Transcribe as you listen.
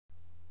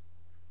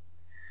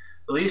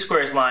The least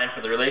squares line for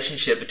the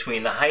relationship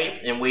between the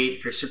height and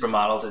weight for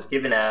supermodels is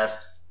given as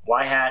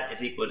y hat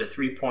is equal to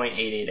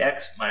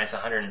 3.88x minus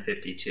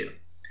 152.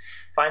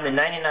 Find the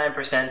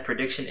 99%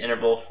 prediction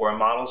interval for a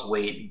model's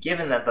weight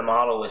given that the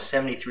model was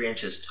 73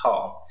 inches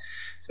tall.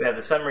 So we have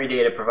the summary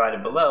data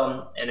provided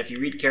below, and if you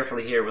read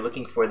carefully here, we're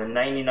looking for the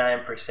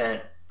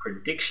 99%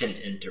 prediction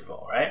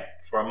interval, right,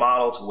 for a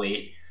model's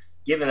weight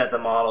given that the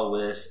model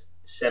was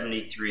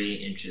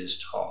 73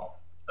 inches tall.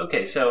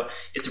 Okay, so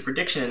it's a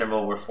prediction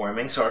interval we're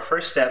forming, so our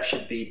first step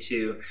should be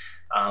to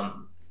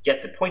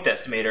get the point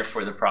estimator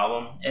for the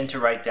problem and to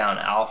write down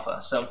alpha.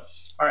 So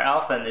our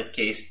alpha in this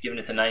case, given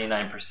it's a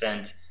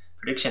 99%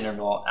 prediction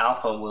interval,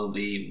 alpha will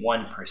be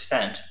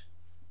 1%,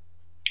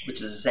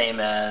 which is the same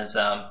as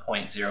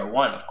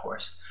 0.01, of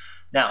course.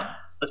 Now,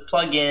 let's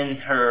plug in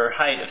her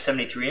height of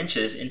 73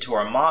 inches into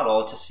our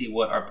model to see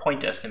what our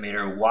point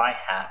estimator y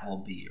hat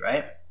will be,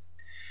 right?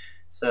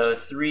 So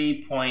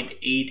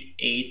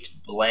 3.88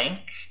 blank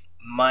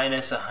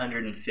minus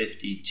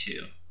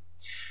 152. All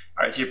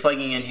right, so you're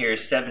plugging in here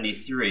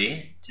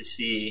 73 to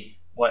see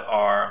what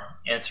our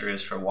answer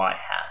is for y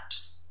hat.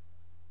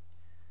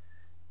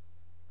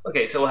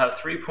 Okay, so we'll have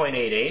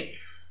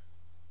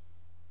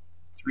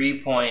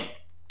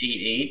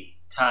 3.88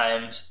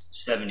 times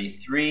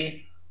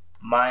 73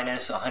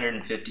 minus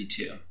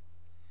 152. And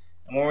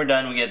when we're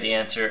done, we get the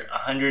answer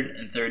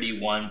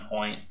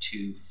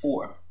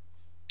 131.24.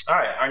 All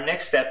right, our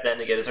next step then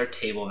to get is our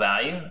table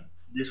value.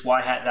 This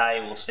y hat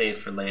value we'll save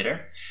for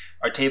later.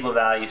 Our table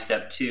value,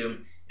 step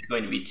 2, is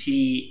going to be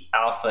t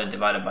alpha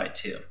divided by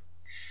 2.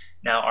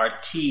 Now our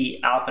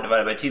t alpha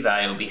divided by 2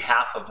 value will be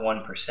half of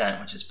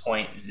 1%, which is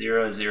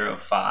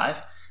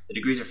 0.005. The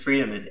degrees of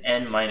freedom is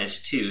n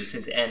minus 2.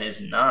 Since n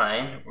is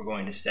 9, we're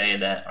going to say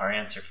that our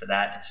answer for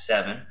that is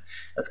 7.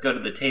 Let's go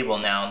to the table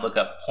now and look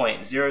up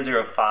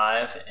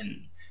 0.005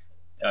 in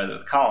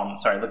the column,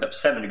 look up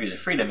 7 degrees of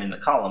freedom in the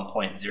column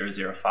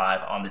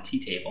 0.005 on the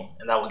t-table,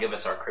 and that will give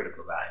us our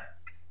critical value.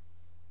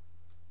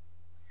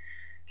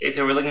 Okay,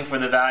 so we're looking for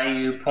the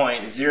value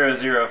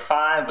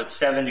 0.005 with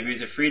 7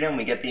 degrees of freedom.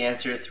 We get the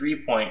answer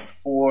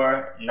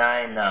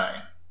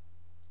 3.499.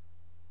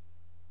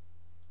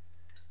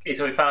 Okay,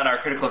 so we found our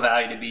critical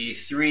value to be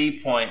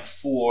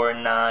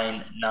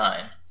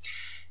 3.499.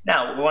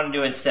 Now, what we want to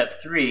do in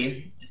step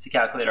 3 is to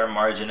calculate our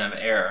margin of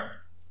error.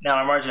 Now,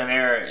 our margin of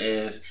error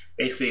is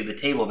basically the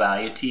table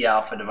value, t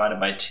alpha divided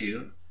by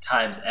 2,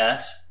 times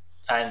s,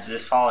 times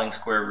this following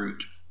square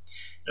root.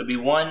 It'll be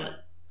 1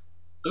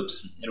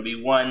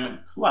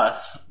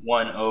 plus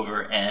 1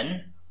 over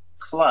n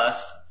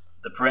plus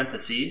the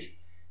parentheses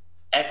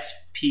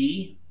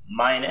xp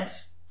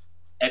minus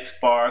x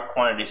bar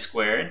quantity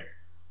squared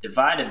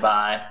divided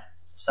by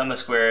sum of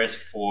squares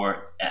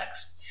for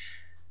x.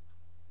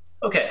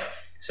 Okay,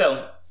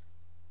 so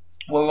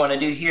what we want to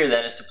do here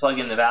then is to plug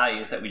in the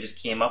values that we just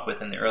came up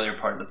with in the earlier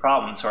part of the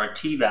problem. So our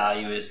t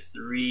value is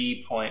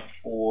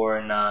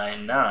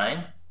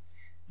 3.499.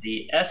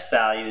 The s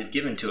value is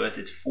given to us,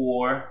 it's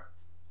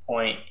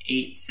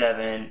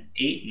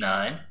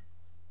 4.8789.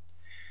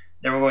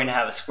 Then we're going to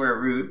have a square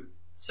root.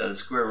 So the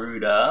square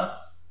root of,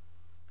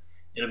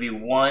 it'll be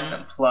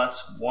 1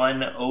 plus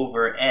 1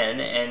 over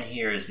n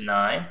here is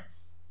 9,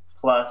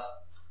 plus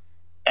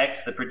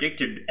x, the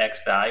predicted x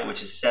value,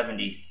 which is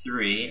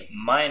 73,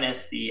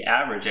 minus the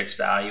average x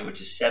value, which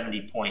is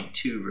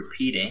 70.2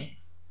 repeating.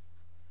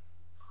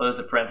 Close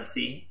the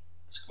parenthesis,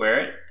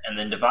 square it, and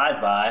then divide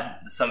by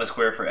the sum of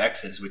square for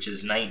x's, which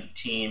is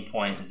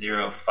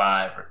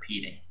 19.05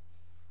 repeating.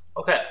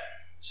 Okay,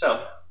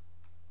 so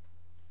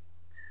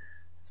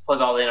let's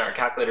plug all in our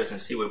calculators and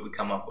see what we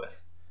come up with.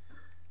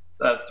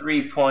 So I have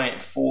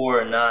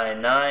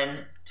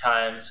 3.499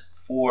 times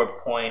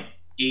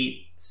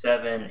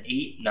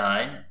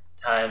 4.8789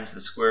 times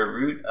the square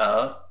root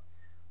of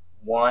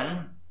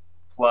 1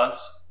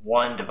 plus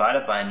 1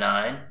 divided by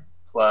 9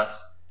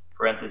 plus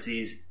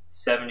parentheses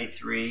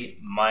 73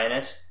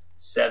 minus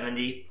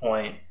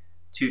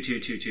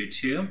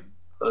 70.22222,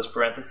 close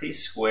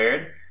parentheses,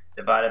 squared,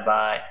 divided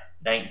by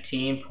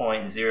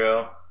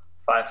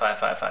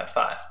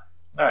 19.055555.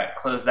 All right,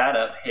 close that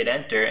up, hit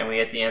enter, and we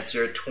get the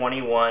answer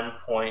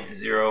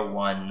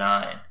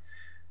 21.019.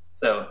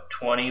 So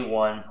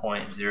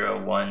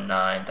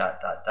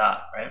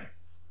 21.019 ... right?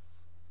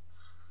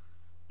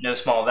 No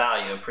small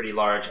value, a pretty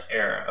large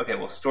error. Okay,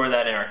 we'll store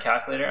that in our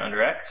calculator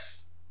under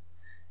x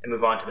and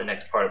move on to the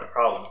next part of the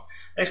problem.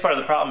 The next part of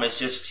the problem is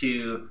just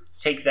to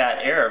take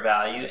that error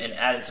value and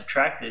add and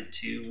subtract it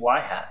to y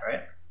hat,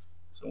 right?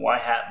 So y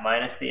hat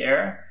minus the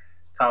error,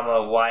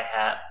 comma y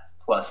hat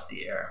plus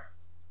the error.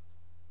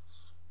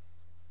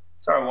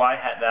 So our y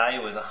hat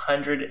value was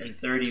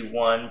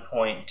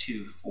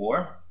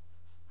 131.24.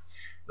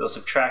 We'll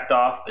subtract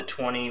off the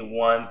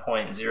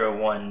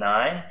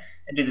 21.019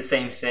 and do the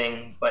same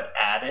thing but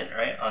add it,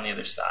 right, on the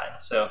other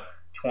side. So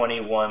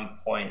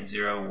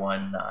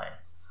 21.019.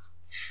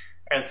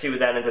 And see what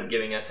that ends up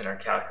giving us in our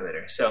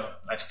calculator. So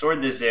I've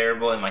stored this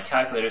variable in my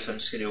calculator, so I'm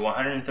just going to do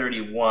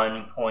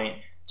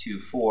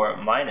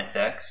 131.24 minus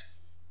x.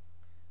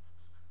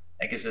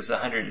 That gives us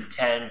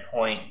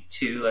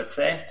 110.2, let's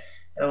say.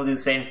 And we'll do the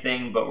same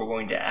thing, but we're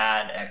going to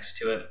add x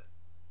to it,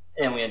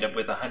 and we end up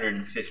with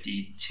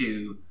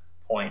 152.3.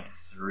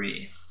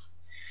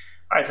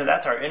 All right, so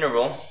that's our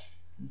interval.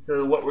 And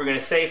so what we're going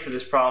to say for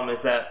this problem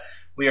is that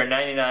we are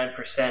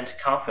 99%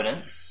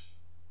 confident.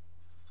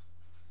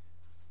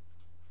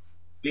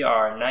 We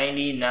are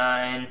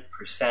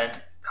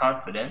 99%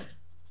 confident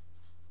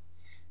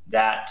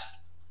that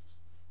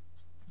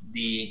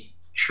the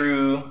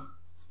true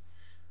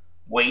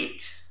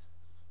weight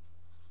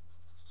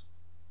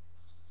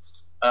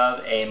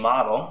of a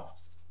model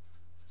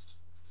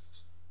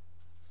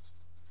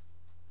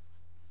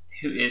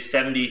who is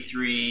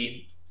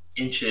 73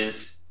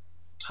 inches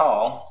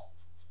tall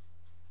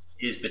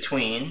is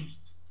between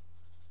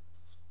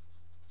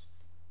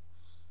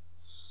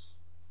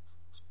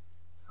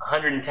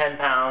 110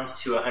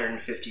 pounds to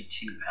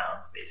 152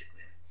 pounds,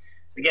 basically.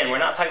 So again, we're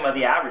not talking about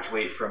the average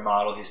weight for a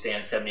model who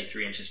stands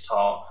 73 inches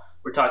tall.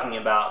 We're talking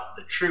about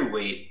the true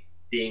weight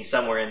being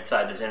somewhere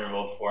inside this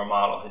interval for a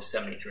model who's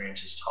 73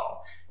 inches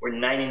tall. We're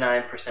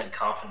 99%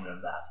 confident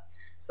of that.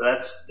 So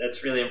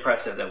that's really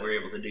impressive that we're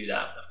able to do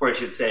that. Of course,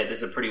 you'd say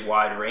this is a pretty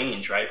wide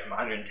range, right? From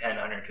 110 to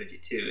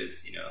 152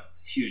 is,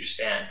 it's a huge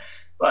span.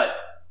 But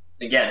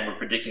again, we're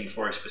predicting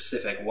for a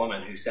specific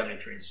woman who's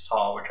 73 inches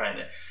tall. We're trying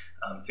to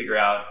figure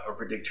out or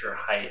predict her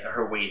height,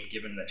 her weight,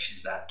 given that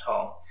she's that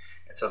tall.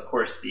 And so, of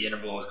course, the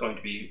interval is going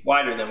to be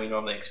wider than we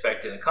normally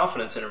expect in a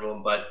confidence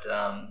interval, but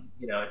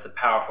it's a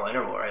powerful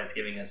interval, right? It's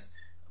giving us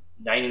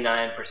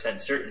 99%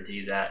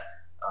 certainty that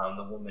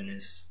the woman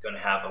is going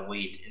to have a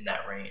weight in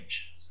that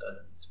range. So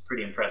it's a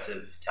pretty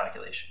impressive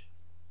calculation.